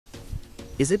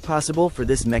Is it possible for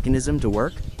this mechanism to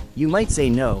work? You might say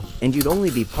no, and you'd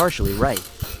only be partially right.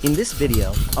 In this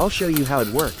video, I'll show you how it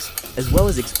works, as well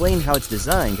as explain how it's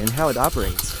designed and how it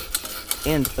operates.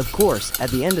 And, of course,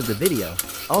 at the end of the video,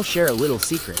 I'll share a little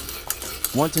secret.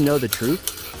 Want to know the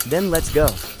truth? Then let's go.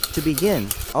 To begin,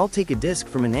 I'll take a disc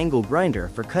from an angle grinder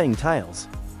for cutting tiles.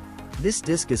 This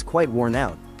disc is quite worn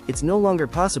out. It's no longer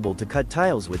possible to cut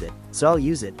tiles with it, so I'll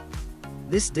use it.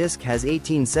 This disc has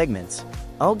 18 segments.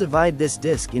 I'll divide this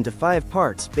disc into 5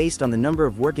 parts based on the number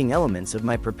of working elements of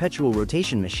my perpetual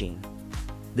rotation machine.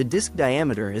 The disc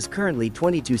diameter is currently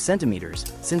 22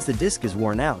 centimeters, since the disc is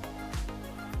worn out.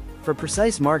 For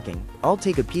precise marking, I'll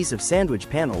take a piece of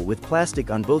sandwich panel with plastic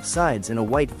on both sides and a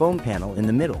white foam panel in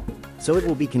the middle, so it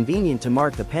will be convenient to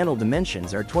mark the panel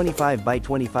dimensions are 25 by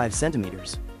 25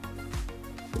 centimeters.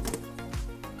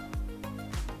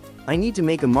 I need to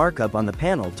make a markup on the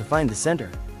panel to find the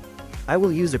center. I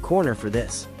will use a corner for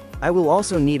this. I will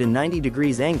also need a 90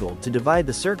 degrees angle to divide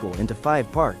the circle into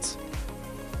 5 parts.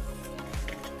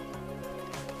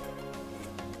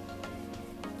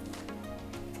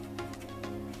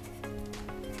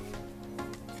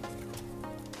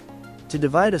 To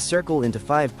divide a circle into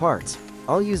 5 parts,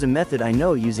 I'll use a method I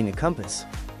know using a compass.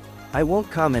 I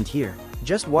won't comment here,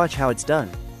 just watch how it's done.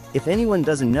 If anyone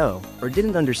doesn't know, or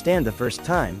didn't understand the first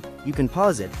time, you can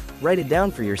pause it, write it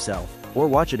down for yourself, or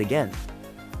watch it again.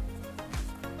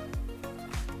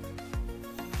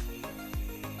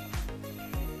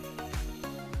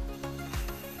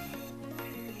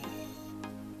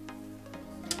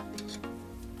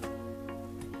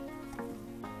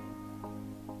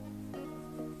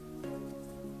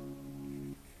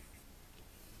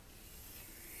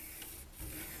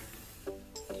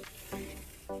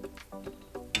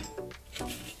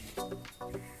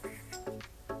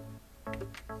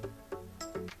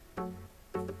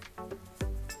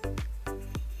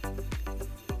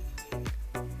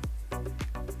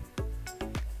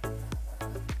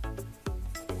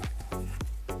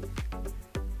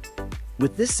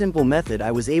 With this simple method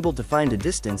I was able to find a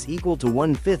distance equal to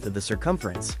 1/5 of the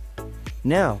circumference.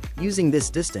 Now, using this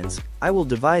distance, I will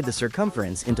divide the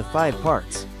circumference into 5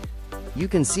 parts. You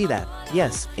can see that,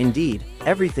 yes, indeed,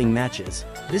 everything matches.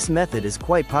 This method is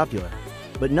quite popular.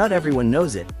 But not everyone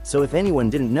knows it, so if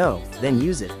anyone didn't know, then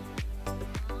use it.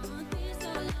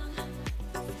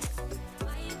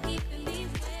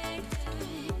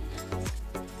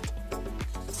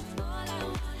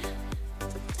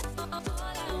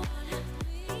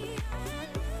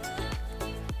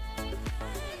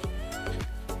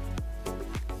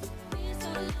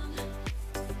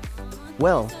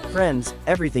 Well, friends,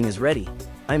 everything is ready.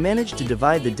 I managed to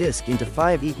divide the disc into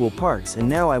 5 equal parts, and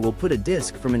now I will put a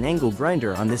disc from an angle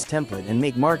grinder on this template and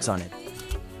make marks on it.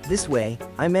 This way,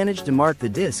 I managed to mark the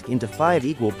disc into 5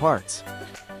 equal parts.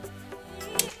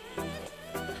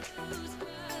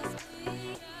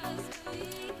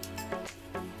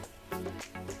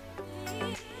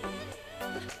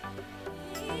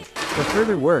 For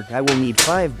further work I will need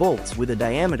 5 bolts with a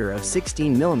diameter of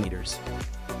 16 millimeters.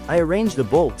 I arrange the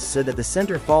bolts so that the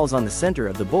center falls on the center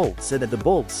of the bolt so that the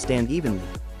bolts stand evenly.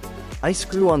 I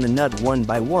screw on the nut one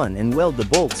by one and weld the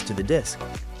bolts to the disc.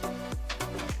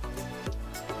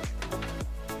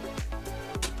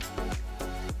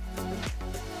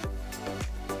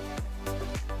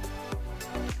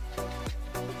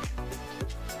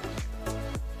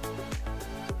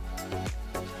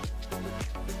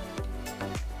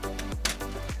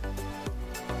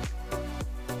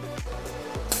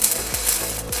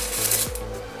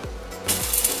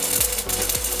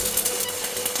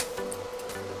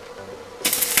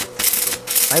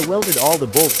 I welded all the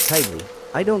bolts tightly.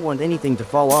 I don't want anything to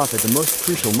fall off at the most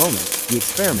crucial moment. The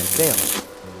experiment failed.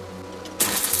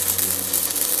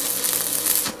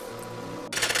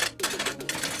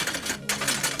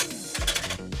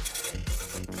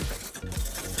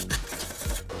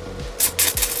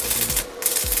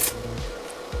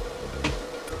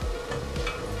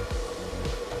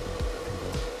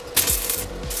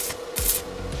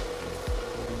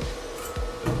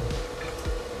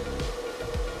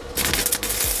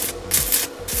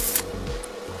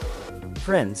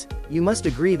 Friends, you must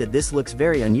agree that this looks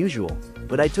very unusual,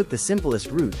 but I took the simplest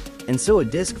route, and so a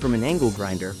disc from an angle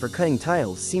grinder for cutting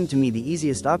tiles seemed to me the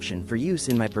easiest option for use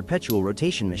in my perpetual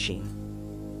rotation machine.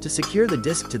 To secure the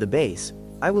disc to the base,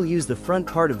 I will use the front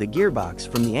part of the gearbox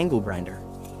from the angle grinder.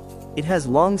 It has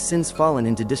long since fallen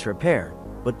into disrepair,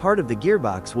 but part of the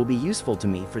gearbox will be useful to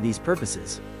me for these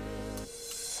purposes.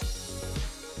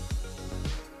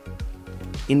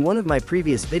 In one of my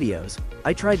previous videos,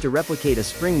 I tried to replicate a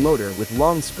spring motor with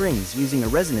long springs using a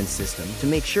resonance system to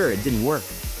make sure it didn't work.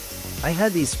 I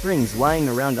had these springs lying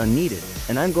around unneeded,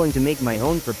 and I'm going to make my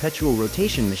own perpetual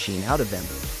rotation machine out of them.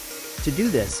 To do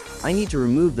this, I need to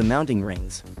remove the mounting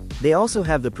rings. They also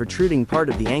have the protruding part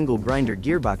of the angle grinder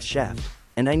gearbox shaft,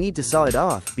 and I need to saw it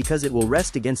off because it will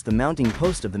rest against the mounting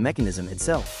post of the mechanism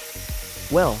itself.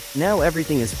 Well, now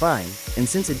everything is fine, and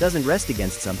since it doesn't rest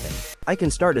against something, I can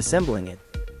start assembling it.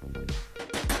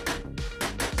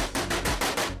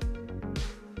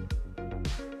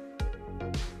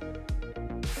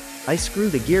 I screw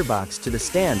the gearbox to the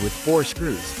stand with 4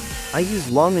 screws. I use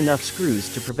long enough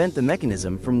screws to prevent the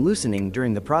mechanism from loosening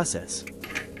during the process.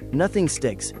 Nothing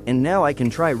sticks, and now I can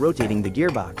try rotating the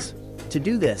gearbox. To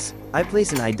do this, I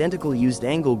place an identical used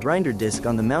angle grinder disc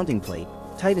on the mounting plate,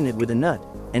 tighten it with a nut,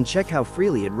 and check how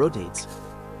freely it rotates.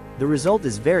 The result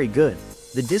is very good.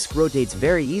 The disc rotates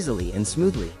very easily and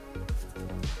smoothly.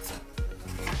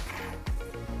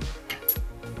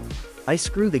 I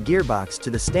screw the gearbox to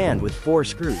the stand with 4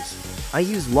 screws. I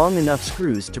use long enough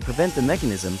screws to prevent the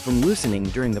mechanism from loosening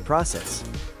during the process.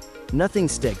 Nothing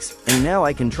sticks, and now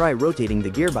I can try rotating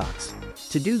the gearbox.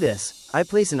 To do this, I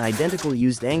place an identical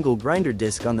used angle grinder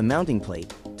disc on the mounting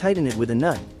plate, tighten it with a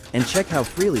nut, and check how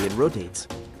freely it rotates.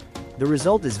 The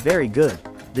result is very good.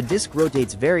 The disc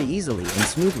rotates very easily and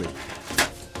smoothly.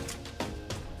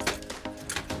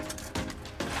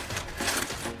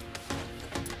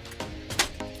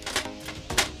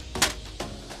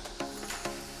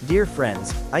 Dear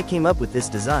friends, I came up with this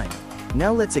design.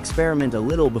 Now let's experiment a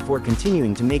little before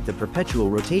continuing to make the perpetual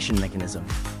rotation mechanism.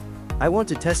 I want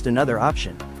to test another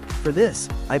option. For this,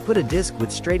 I put a disc with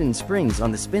straightened springs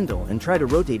on the spindle and try to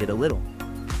rotate it a little.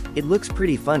 It looks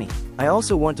pretty funny. I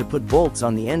also want to put bolts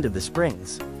on the end of the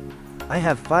springs. I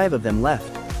have 5 of them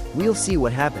left. We'll see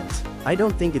what happens. I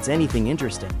don't think it's anything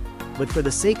interesting, but for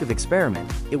the sake of experiment,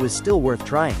 it was still worth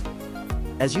trying.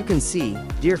 As you can see,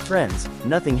 dear friends,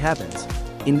 nothing happens.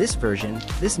 In this version,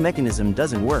 this mechanism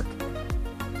doesn't work.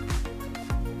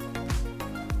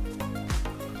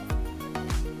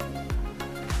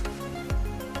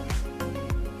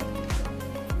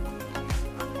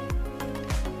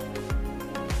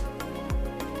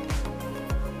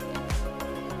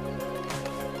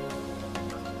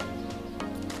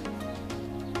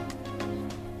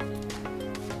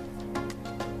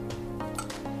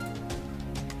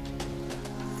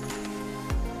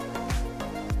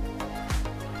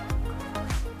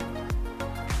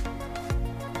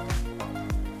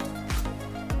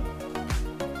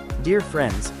 Dear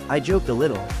friends, I joked a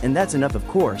little, and that's enough of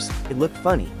course. It looked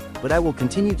funny, but I will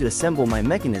continue to assemble my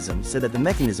mechanism so that the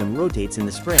mechanism rotates in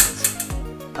the springs.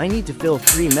 I need to fill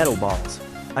 3 metal balls.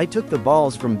 I took the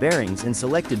balls from bearings and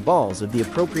selected balls of the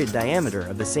appropriate diameter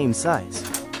of the same size.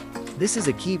 This is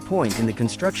a key point in the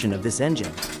construction of this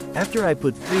engine. After I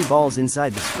put 3 balls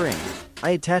inside the spring,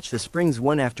 I attach the springs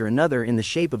one after another in the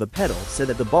shape of a pedal so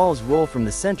that the balls roll from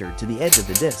the center to the edge of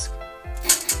the disc.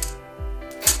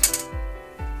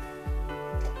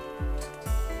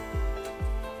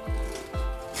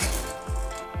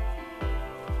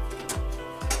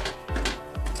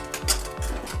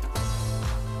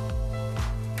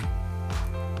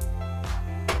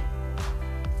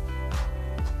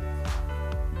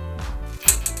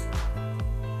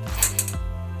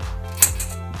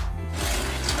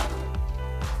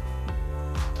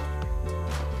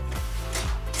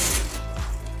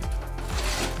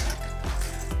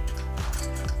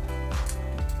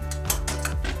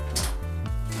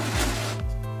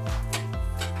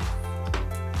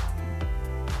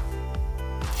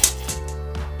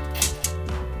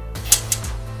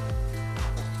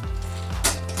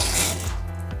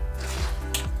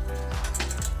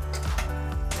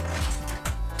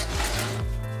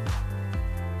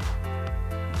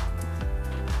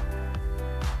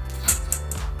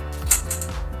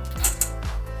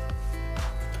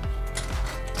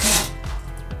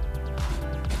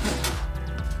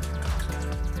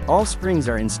 All springs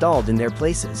are installed in their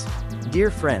places. Dear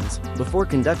friends, before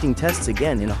conducting tests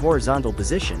again in a horizontal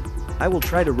position, I will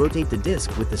try to rotate the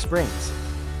disc with the springs.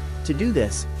 To do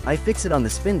this, I fix it on the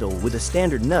spindle with a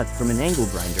standard nut from an angle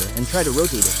grinder and try to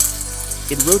rotate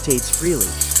it. It rotates freely.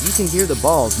 You can hear the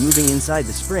balls moving inside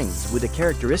the springs with a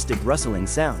characteristic rustling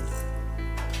sound.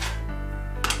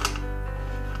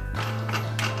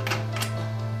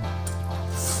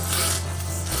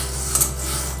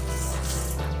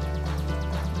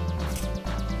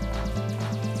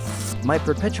 My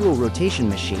perpetual rotation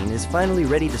machine is finally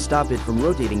ready to stop it from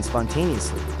rotating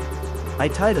spontaneously. I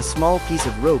tied a small piece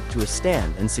of rope to a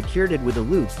stand and secured it with a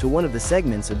loop to one of the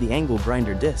segments of the angle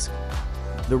grinder disc.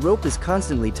 The rope is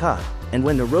constantly taut, and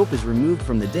when the rope is removed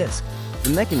from the disc, the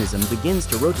mechanism begins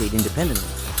to rotate independently.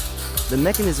 The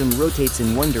mechanism rotates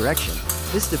in one direction,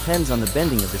 This depends on the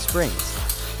bending of the springs.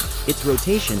 Its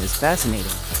rotation is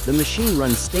fascinating. The machine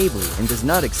runs stably and does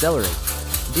not accelerate.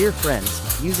 Dear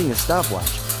friends, using a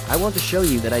stopwatch, I want to show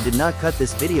you that I did not cut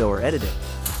this video or edit it.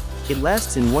 It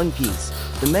lasts in one piece.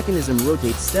 The mechanism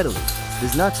rotates steadily,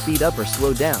 does not speed up or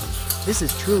slow down. This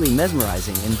is truly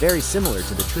mesmerizing and very similar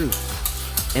to the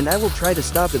truth. And I will try to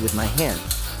stop it with my hand.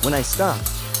 When I stop,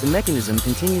 the mechanism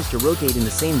continues to rotate in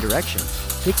the same direction,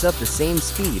 picks up the same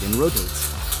speed and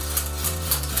rotates.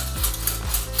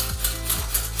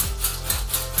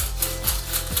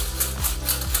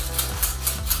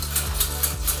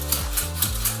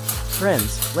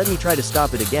 Friends, let me try to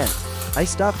stop it again. I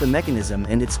stop the mechanism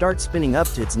and it starts spinning up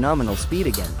to its nominal speed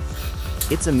again.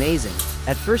 It's amazing.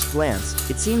 At first glance,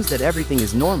 it seems that everything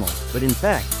is normal, but in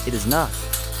fact, it is not.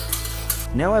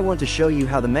 Now I want to show you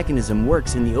how the mechanism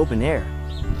works in the open air.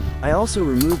 I also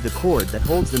remove the cord that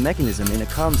holds the mechanism in a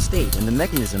calm state and the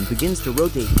mechanism begins to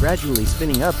rotate, gradually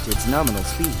spinning up to its nominal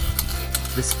speed.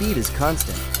 The speed is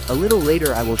constant. A little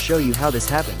later I will show you how this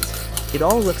happens. It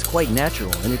all looks quite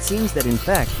natural and it seems that in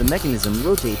fact the mechanism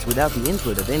rotates without the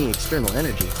input of any external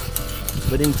energy.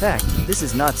 But in fact, this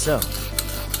is not so.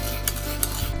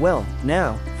 Well,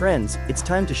 now, friends, it's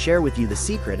time to share with you the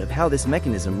secret of how this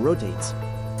mechanism rotates.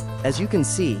 As you can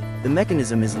see, the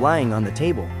mechanism is lying on the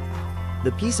table.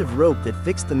 The piece of rope that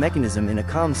fixed the mechanism in a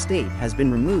calm state has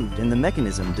been removed and the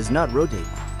mechanism does not rotate.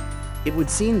 It would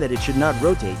seem that it should not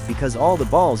rotate because all the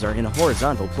balls are in a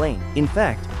horizontal plane. In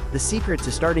fact, the secret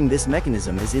to starting this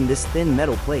mechanism is in this thin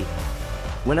metal plate.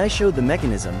 When I showed the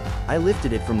mechanism, I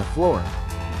lifted it from the floor.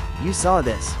 You saw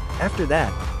this. After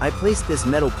that, I placed this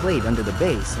metal plate under the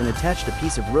base and attached a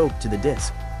piece of rope to the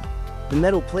disc. The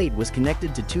metal plate was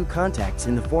connected to two contacts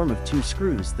in the form of two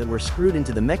screws that were screwed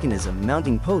into the mechanism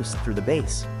mounting post through the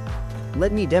base.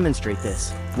 Let me demonstrate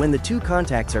this. When the two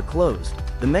contacts are closed,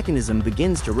 the mechanism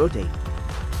begins to rotate.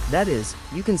 That is,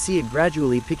 you can see it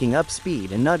gradually picking up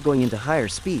speed and not going into higher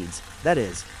speeds, that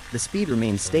is, the speed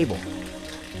remains stable.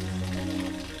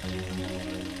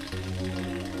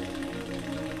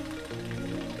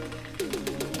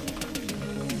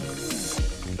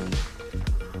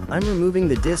 I'm removing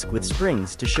the disc with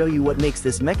springs to show you what makes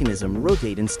this mechanism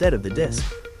rotate instead of the disc.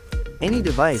 Any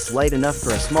device light enough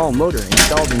for a small motor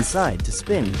installed inside to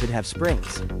spin could have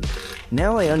springs.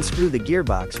 Now I unscrew the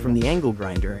gearbox from the angle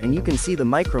grinder and you can see the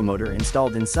micromotor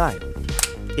installed inside.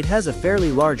 It has a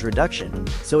fairly large reduction,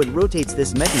 so it rotates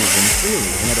this mechanism freely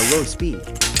and at a low speed.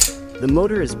 The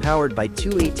motor is powered by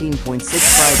two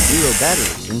 18.650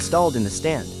 batteries installed in the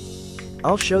stand.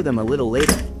 I'll show them a little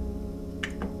later.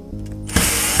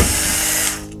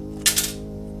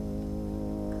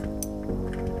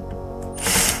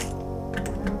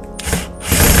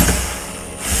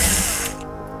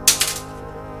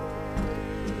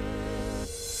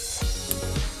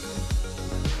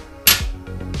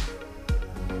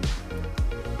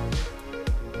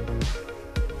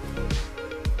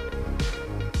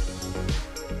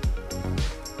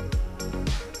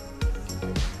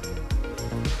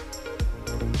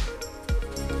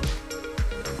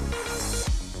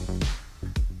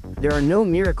 There are no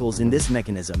miracles in this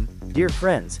mechanism, dear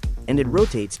friends, and it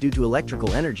rotates due to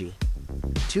electrical energy.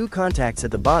 Two contacts at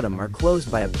the bottom are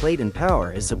closed by a plate and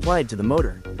power is supplied to the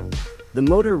motor. The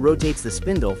motor rotates the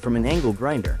spindle from an angle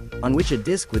grinder, on which a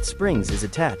disc with springs is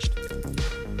attached.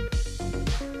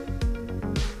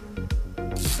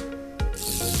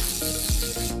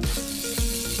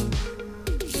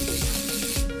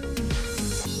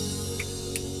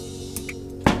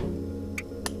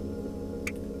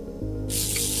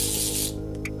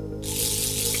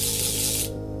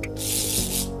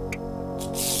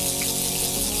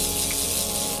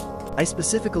 I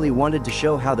specifically wanted to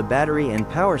show how the battery and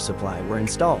power supply were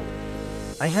installed.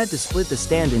 I had to split the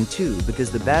stand in two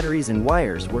because the batteries and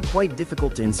wires were quite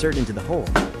difficult to insert into the hole,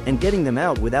 and getting them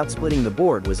out without splitting the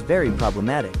board was very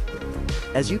problematic.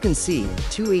 As you can see,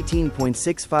 two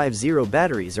 18.650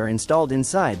 batteries are installed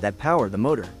inside that power the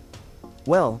motor.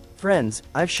 Well, friends,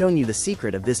 I've shown you the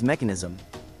secret of this mechanism.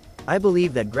 I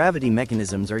believe that gravity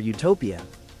mechanisms are utopia.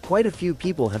 Quite a few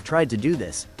people have tried to do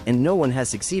this, and no one has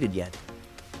succeeded yet.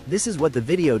 This is what the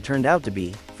video turned out to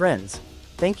be, friends.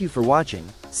 Thank you for watching.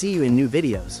 See you in new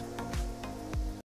videos.